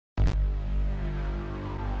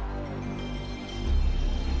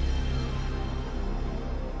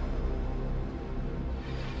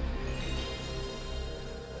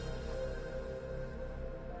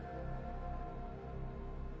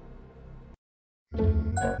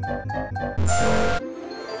We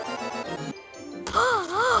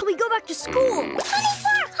go back to school. 24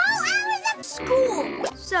 whole hours of School.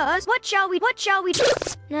 Sus, what shall we do?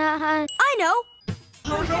 I know.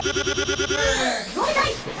 Who am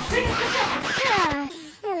I kidding?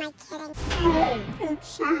 No, don't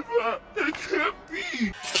say that. It can't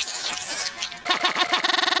be.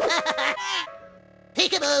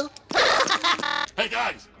 Peekaboo. Hey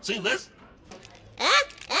guys, seen this?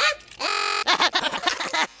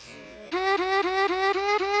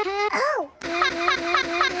 Oh!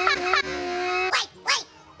 Wait,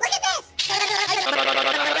 look at this!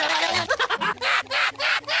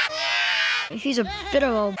 He's a bit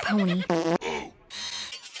of a pony.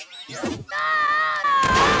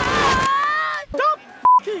 Stop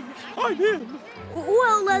f***ing! I'm him!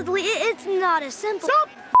 Well, Leslie, it's not as simple. Stop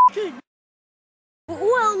f***ing!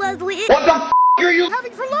 Well, Leslie, What the f*** are you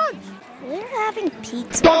Having for lunch! we're having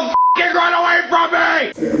pizza. Don't f***ing run away from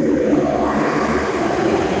me!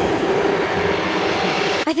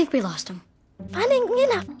 I think we lost him. Finding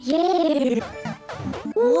enough. Yeah.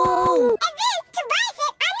 Whoa. And then, Tobias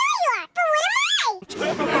said, I know you are, but what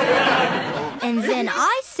am I? And then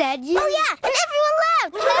I said you. Oh yeah, and everyone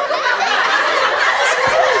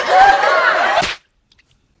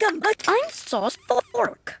laughed! I'm sauce for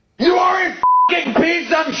fork. You are a f***ing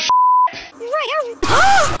piece of sh**!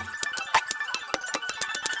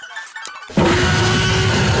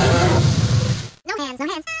 No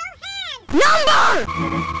hands. Number!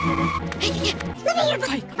 Look at your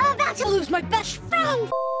bike. I'm about to Lose my best friend.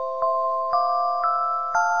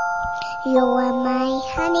 You're my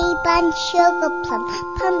honey bun, sugar plum,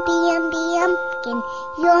 pumpy pumpkin.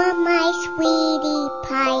 You're my sweetie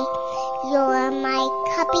pie. You're my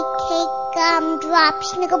cupcake, gumdrop,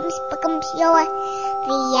 snickums, spickums. You're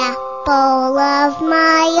the apple of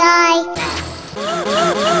my eye.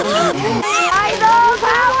 I know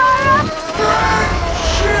power of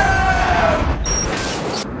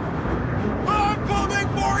I'm coming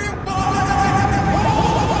for you!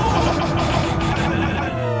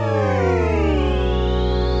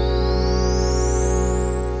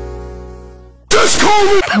 Just call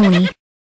me! Pony.